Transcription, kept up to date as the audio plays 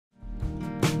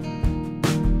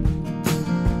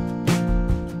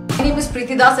name is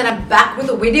Preeti Das and I'm back with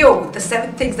a video with the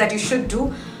 7 things that you should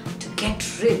do to get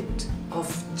rid of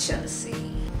jealousy.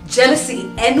 Jealousy,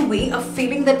 envy, a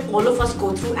feeling that all of us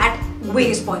go through at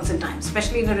various points in time,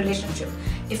 especially in a relationship.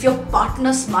 If your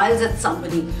partner smiles at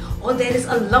somebody, or there is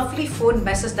a lovely phone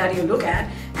message that you look at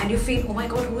and you feel, oh my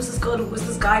god, who is this girl, who is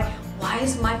this guy, why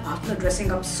is my partner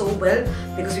dressing up so well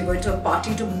because we're going to a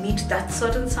party to meet that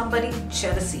certain somebody?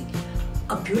 Jealousy,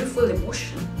 a beautiful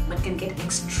emotion, but can get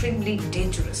extremely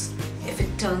dangerous if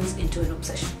it turns into an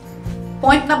obsession.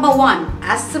 Point number 1,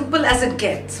 as simple as it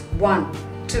gets.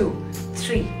 1, 2,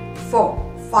 3,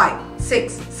 4, 5,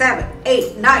 6, 7,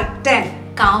 8, 9,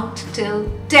 10. Count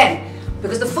till 10.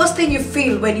 Because the first thing you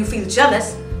feel when you feel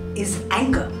jealous is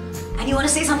anger. And you want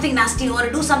to say something nasty, you want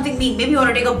to do something mean, maybe you want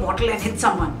to take a bottle and hit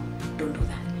someone. Don't do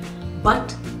that.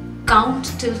 But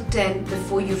count till 10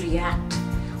 before you react.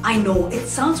 I know it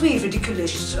sounds very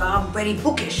ridiculous, very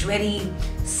bookish, very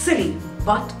silly,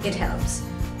 but it helps.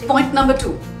 Point number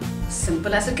 2,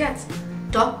 simple as it gets.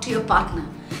 Talk to your partner.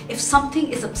 If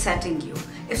something is upsetting you,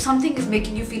 if something is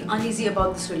making you feel uneasy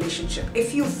about this relationship,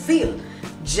 if you feel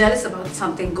jealous about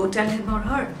something, go tell him or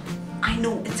her. I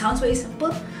know it sounds very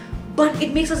simple, but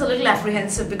it makes us a little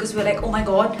apprehensive because we're like, oh my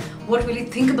god, what will he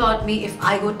think about me if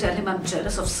I go tell him I'm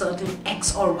jealous of certain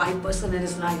X or Y person in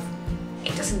his life?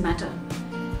 It doesn't matter.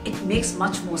 It makes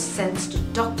much more sense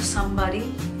to talk to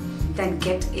somebody than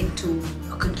get into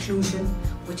a conclusion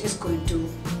which is going to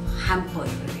hamper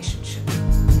your relationship.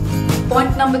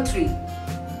 Point number 3,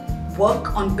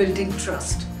 work on building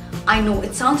trust. I know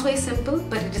it sounds very simple,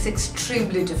 but it is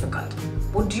extremely difficult.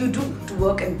 What do you do to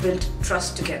work and build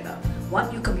trust together?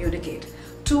 1, you communicate.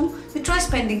 2, you try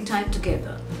spending time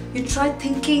together. You try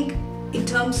thinking in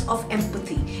terms of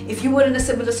empathy. If you were in a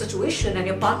similar situation and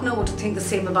your partner were to think the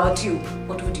same about you,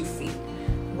 what would you feel?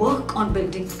 Work on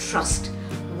building trust.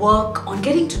 Work on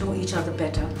getting to know each other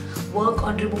better. Work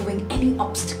on removing any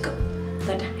obstacle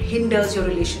that hinders your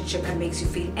relationship and makes you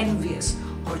feel envious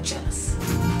or jealous.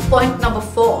 Point number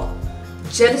 4,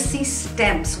 jealousy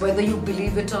stems, whether you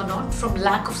believe it or not, from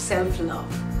lack of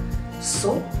self-love.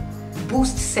 So,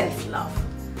 boost self-love.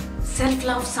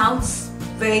 Self-love sounds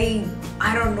very,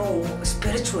 I don't know,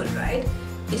 spiritual, right?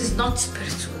 It is not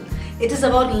spiritual. It is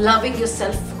about loving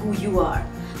yourself for who you are.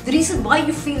 The reason why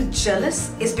you feel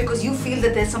jealous is because you feel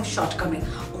that there's some shortcoming.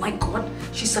 Oh my god,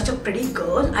 she's such a pretty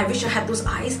girl. I wish I had those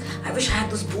eyes. I wish I had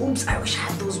those boobs. I wish I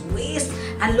had those waists.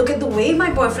 And look at the way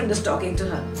my boyfriend is talking to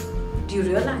her. Do you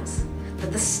realize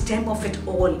that the stem of it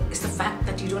all is the fact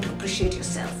that you don't appreciate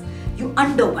yourself? You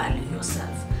undervalue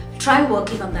yourself. Try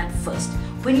working on that first.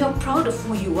 When you're proud of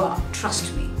who you are,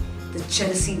 trust me, the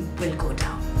jealousy will go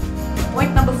down.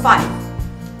 Point number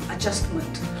 5,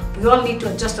 adjustment. We all need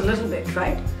to adjust a little bit,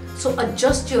 right? So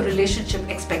adjust your relationship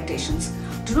expectations.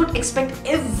 Do not expect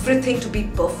everything to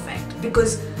be perfect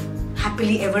because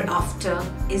happily ever after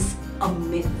is a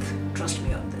myth. Trust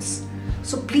me on this.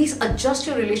 So please adjust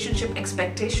your relationship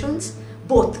expectations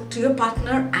both to your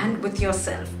partner and with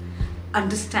yourself.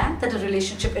 Understand that a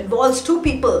relationship involves 2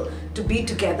 people to be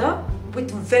together with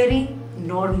very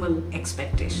normal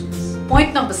expectations.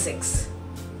 Point number 6,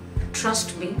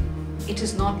 trust me, it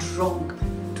is not wrong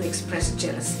to express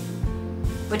jealousy,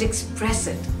 but express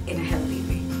it in a healthy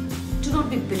way. Do not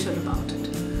be bitter about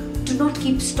it. Do not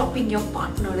keep stopping your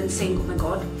partner and saying, oh my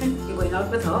god, you're going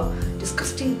out with her,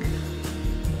 disgusting.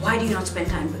 Why do you not spend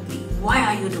time with me? Why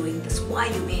are you doing this? Why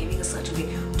are you behaving a certain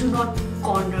way? Do not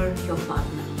corner your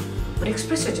partner, but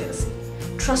express your jealousy.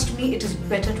 Trust me, it is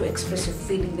better to express your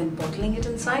feeling than bottling it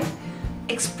inside.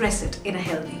 Express it in a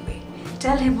healthy way.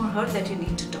 Tell him or her that you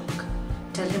need to talk.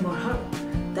 Tell him or her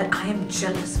that I am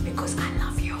jealous because I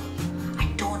love you. I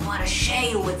don't want to share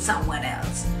you with someone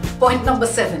else. Point number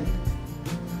 7,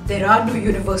 there are no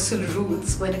universal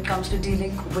rules when it comes to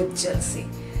dealing with jealousy.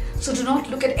 So do not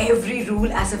look at every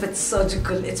rule as if it's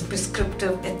surgical, it's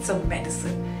prescriptive, it's a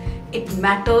medicine. It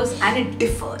matters and it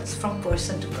differs from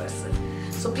person to person.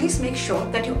 So please make sure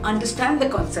that you understand the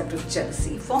concept of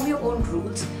jealousy, form your own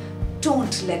rules.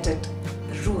 Don't let it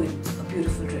ruin a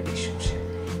beautiful relationship.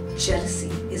 Jealousy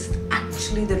is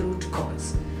actually the root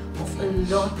cause of a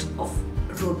lot of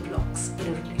roadblocks in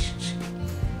a relationship.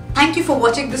 Thank you for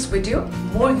watching this video.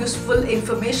 More useful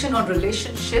information on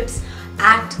relationships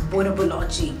at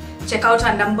Bonobology. Check out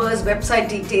our numbers, website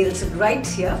details right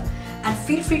here, and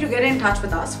feel free to get in touch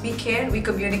with us. We care, we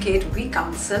communicate, we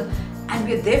counsel, and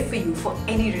we're there for you for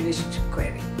any relationship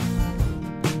query.